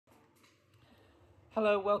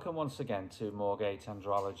Hello, welcome once again to Moorgate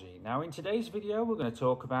Andrology. Now in today's video we're going to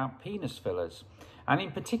talk about penis fillers and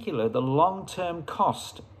in particular the long-term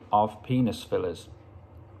cost of penis fillers.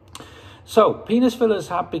 So penis fillers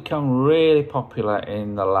have become really popular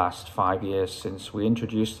in the last 5 years since we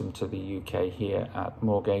introduced them to the UK here at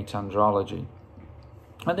Moorgate Andrology.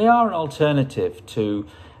 And they are an alternative to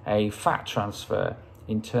a fat transfer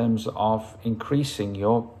in terms of increasing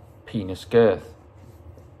your penis girth.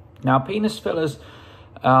 Now penis fillers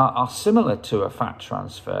are similar to a fat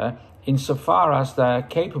transfer insofar as they're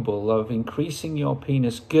capable of increasing your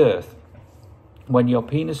penis girth when your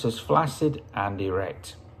penis is flaccid and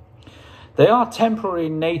erect. They are temporary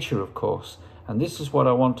in nature, of course, and this is what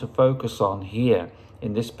I want to focus on here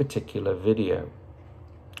in this particular video.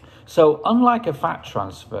 So unlike a fat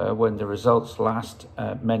transfer, when the results last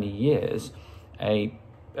many years, a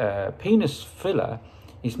penis filler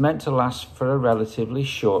is meant to last for a relatively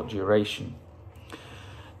short duration.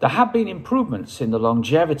 There have been improvements in the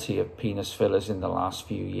longevity of penis fillers in the last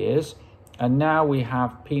few years, and now we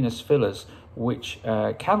have penis fillers which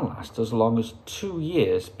can last as long as 2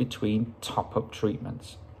 years between top-up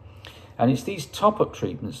treatments. And it's these top-up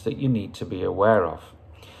treatments that you need to be aware of.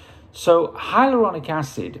 So hyaluronic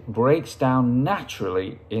acid breaks down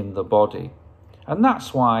naturally in the body, and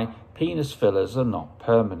that's why penis fillers are not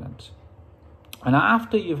permanent. And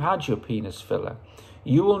after you've had your penis filler,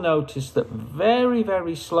 you will notice that very,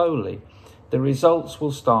 very slowly the results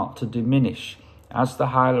will start to diminish as the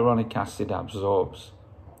hyaluronic acid absorbs.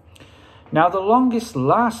 Now, the longest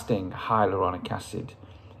lasting hyaluronic acid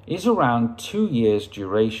is around 2 years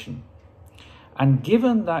duration. And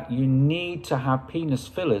given that you need to have penis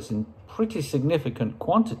fillers in pretty significant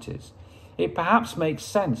quantities, it perhaps makes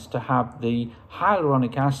sense to have the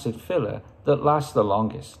hyaluronic acid filler that lasts the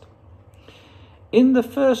longest. In the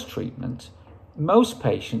first treatment, most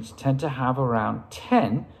patients tend to have around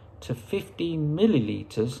 10 to 15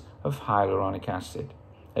 milliliters of hyaluronic acid.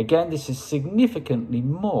 Again, this is significantly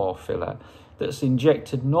more filler that's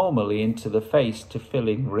injected normally into the face to fill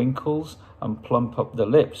in wrinkles and plump up the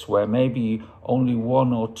lips, where maybe only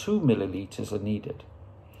 1 or 2 milliliters are needed.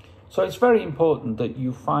 So it's very important that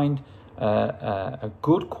you find a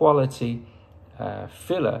good quality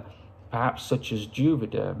filler, perhaps such as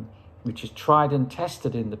Juvederm, which is tried and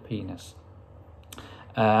tested in the penis.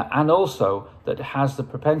 And also that has the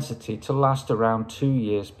propensity to last around 2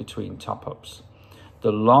 years between top-ups.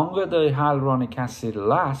 The longer the hyaluronic acid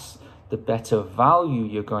lasts, the better value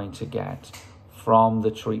you're going to get from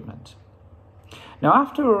the treatment. Now,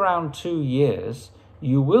 after around 2 years,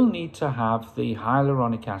 you will need to have the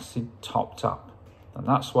hyaluronic acid topped up, and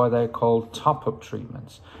that's why they're called top-up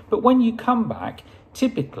treatments. But when you come back,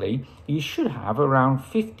 typically you should have around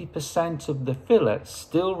 50% of the filler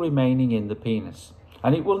still remaining in the penis.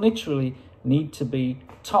 And it will literally need to be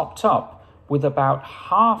topped up with about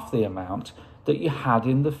half the amount that you had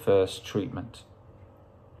in the first treatment.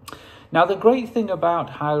 Now, the great thing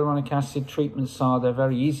about hyaluronic acid treatments are they're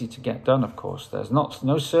very easy to get done, of course. There's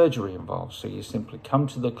no surgery involved, so you simply come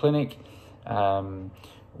to the clinic.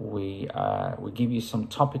 We give you some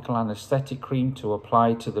topical anesthetic cream to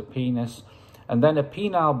apply to the penis, and then a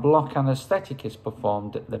penile block anesthetic is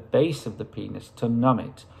performed at the base of the penis to numb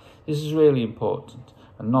it. This is really important,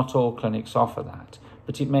 and not all clinics offer that,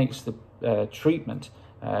 but it makes the treatment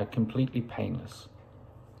completely painless.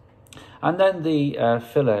 And then the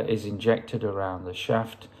filler is injected around the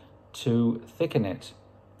shaft to thicken it.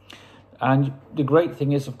 And the great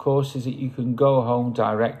thing is, of course, is that you can go home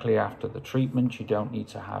directly after the treatment. You don't need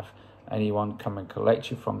to have anyone come and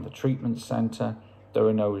collect you from the treatment centre. There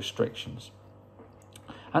are no restrictions.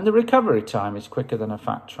 And the recovery time is quicker than a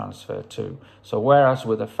fat transfer too. So whereas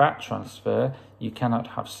with a fat transfer, you cannot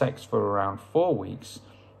have sex for around 4 weeks,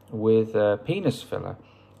 with a penis filler,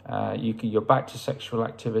 you're back to sexual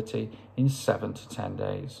activity in 7 to 10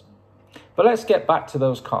 days. But let's get back to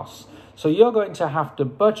those costs. So you're going to have to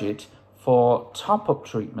budget for top-up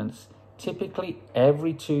treatments typically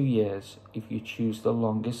every 2 years if you choose the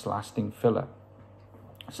longest lasting filler.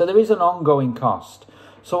 So there is an ongoing cost.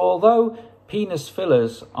 So although penis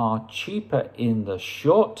fillers are cheaper in the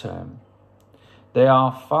short term, they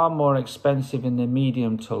are far more expensive in the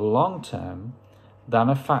medium to long term than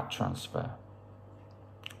a fat transfer.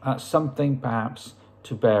 That's something perhaps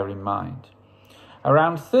to bear in mind.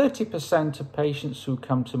 Around 30% of patients who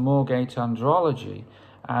come to Moorgate Andrology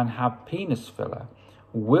and have penis filler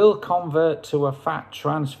will convert to a fat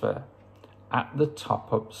transfer at the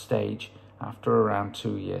top-up stage after around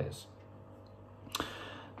 2 years.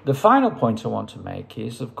 The final point I want to make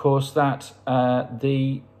is, of course, that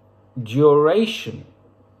the duration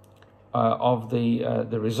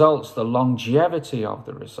the results, the longevity of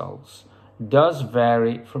the results, does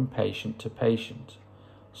vary from patient to patient.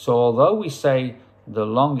 So although we say the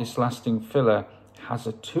longest lasting filler has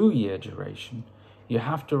a 2-year duration, you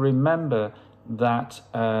have to remember that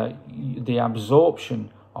the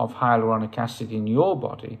absorption of hyaluronic acid in your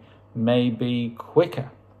body may be quicker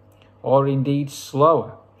or indeed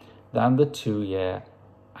slower than the 2-year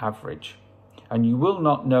average. And you will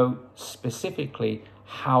not know specifically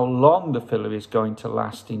how long the filler is going to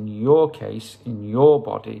last in your case, in your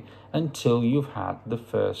body, until you've had the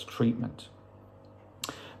first treatment.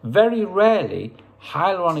 Very rarely,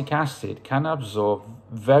 hyaluronic acid can absorb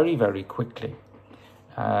very, very quickly.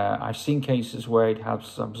 I've seen cases where it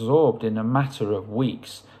has absorbed in a matter of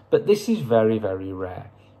weeks, but this is very, very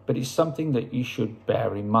rare. But it's something that you should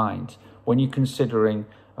bear in mind when you're considering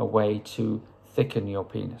a way to thicken your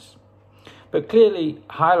penis. But clearly,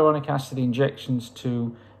 hyaluronic acid injections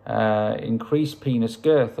to increase penis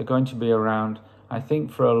girth are going to be around, I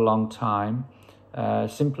think, for a long time,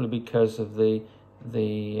 simply because of the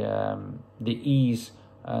ease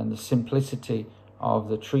and the simplicity of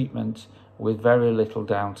the treatment with very little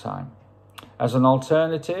downtime. As an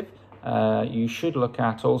alternative, you should look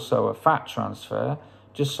at also a fat transfer,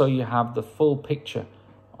 just so you have the full picture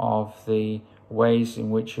of the ways in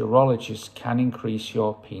which urologists can increase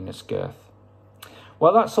your penis girth.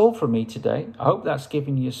 Well, that's all from me today. I hope that's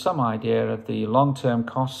given you some idea of the long-term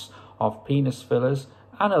costs of penis fillers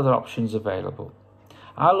and other options available.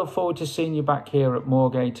 I look forward to seeing you back here at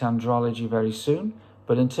Moorgate Andrology very soon,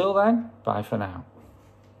 but until then, bye for now.